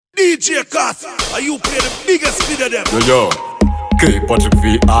DJ Kath, and you play the biggest video of them. Yo, K Patrick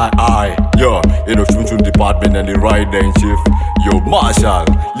VII. Yo, in the Chun department and the riding shift. Yo, Marshall,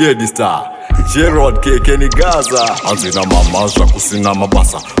 Lady Star, Gerald K Kenny Gaza. Anzina mamaza kusina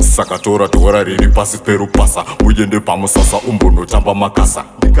mabasa. Sakatora tora riri pasi peru pasa. Mujende pamu sasa umbono tamba makasa.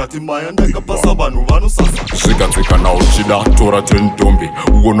 Nikati mayanda kapasa banu vanu sasa. Shikatika na uchida tora tendombi.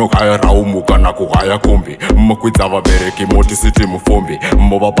 Ugono kaya raumuka na kuhaya kumbi. Mkwitava bereki moti siti mufombi.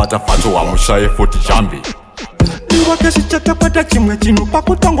 Mboba pata fato wa mushaye foti jambi. Diwa kesi chete kwete chimwe chinu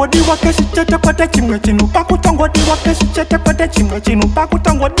pakutongo. Diwa kesi chete kwete chimwe chinu pakutongo. Diwa kesi chete kwete chimwe chinu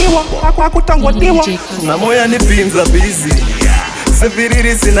pakutongo. Diwa pakutongo diwa. Na moya ni pinza busy.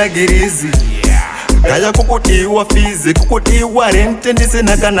 Seviriri sina girizi. Kaya kukutiwa fizi. Kukutiwa rente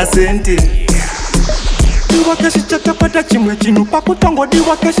ndisina kana senti. Diwa kesi chete kwete chimwe chinu pakutongo.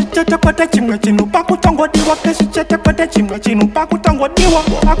 Diwa kesi chete kwete chimwe chinu pakutongo. Diwa kesi chete kwete chimwe chinu pakutongo. Diwa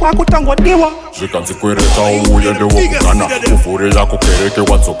pakutongo diwa. Zvikanzi kwereta uyende wokugana. Kuvhure yako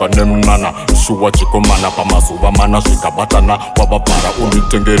kereke wadzoka nemnana. Shuwa chikomana pamazuva mana zvikabatana. Wababhara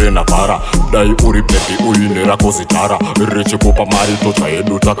unitengere navhara. Dai uri pepi uine rako zitara. Richikupa mari tota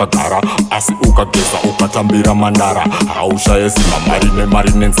yedu takagara. Asi ukageza ukatambira mandara. Haushaye zima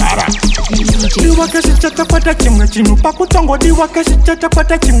mari nenzara. Diwa kesi chete kwete chimwe chinu pakutongo. Diwa kesi chete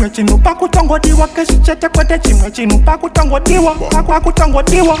kwete chimwe chinu pakutongo. Diwa kesi chete kwete chimwe chinu pakutongo. Diwa pakutongo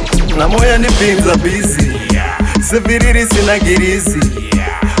diwa. Na moya ni pinza busy. Seviriri sina girizi.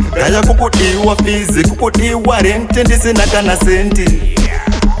 Kaya kukutiwa fizi. Kukutiwa rente ndisina kana senti.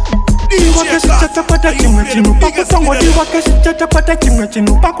 Diwa kesi chete kwete chimwe chinu pakutongo. Diwa kesi chete kwete chimwe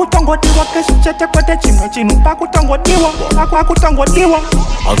chinu pakutongo. Diwa kesi chete kwete chimwe chinu pakutongo. Diwa pakutongo diwa.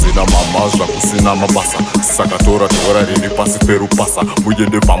 Anzina mamaza kusina mabasa. Sakatora tora riri pasi peru pasa.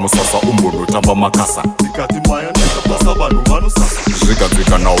 Mujende pamu sasa umbono tamba makasa. Nikati mayanda kapasa banu vanu sasa.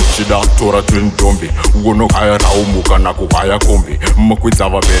 Zvikadzika na uchida tora tendombi. Ugono kaya raumuka na kuhaya kumbi.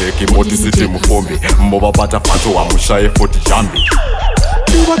 Mkwitava bereki moti siti mufombi. Mbobabata fato wa mushaye foti jambi.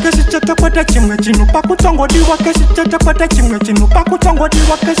 Diwa kesi chete kwete chimwe chinu pakutongo. Diwa kesi chete kwete chimwe chinu pakutongo.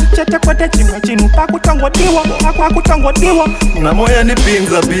 Diwa kesi chete kwete chimwe chinu pakutongo. Diwa pakutongo diwa. Na moya ni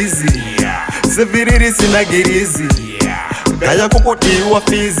pinza busy. Seviriri sina girizi. Kaya kukutiwa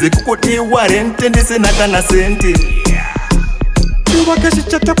fizi. Kukutiwa rente ndisina kana senti. Diwa kesi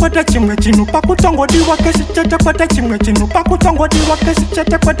chete kwete chimwe chinu pakutongo. Diwa kesi chete kwete chimwe chinu pakutongo. Diwa kesi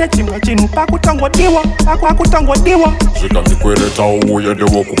chete kwete chimwe chinu pakutongo. Diwa pakutongo diwa. Zvikanzi kwereta uyende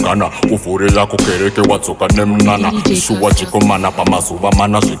wokugana. Kuvhure yako kereke wadzoka nemnana. Shuwa chikomana pamazuva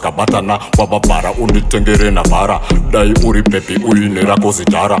mana zvikabatana. Wababhara unitengere navhara. Dai uri pepi uine rako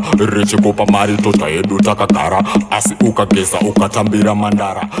zitara. Richikupa mari tota yedu takagara. Asi ukageza ukatambira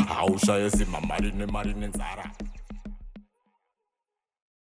mandara. Haushaye zima mari nenzara.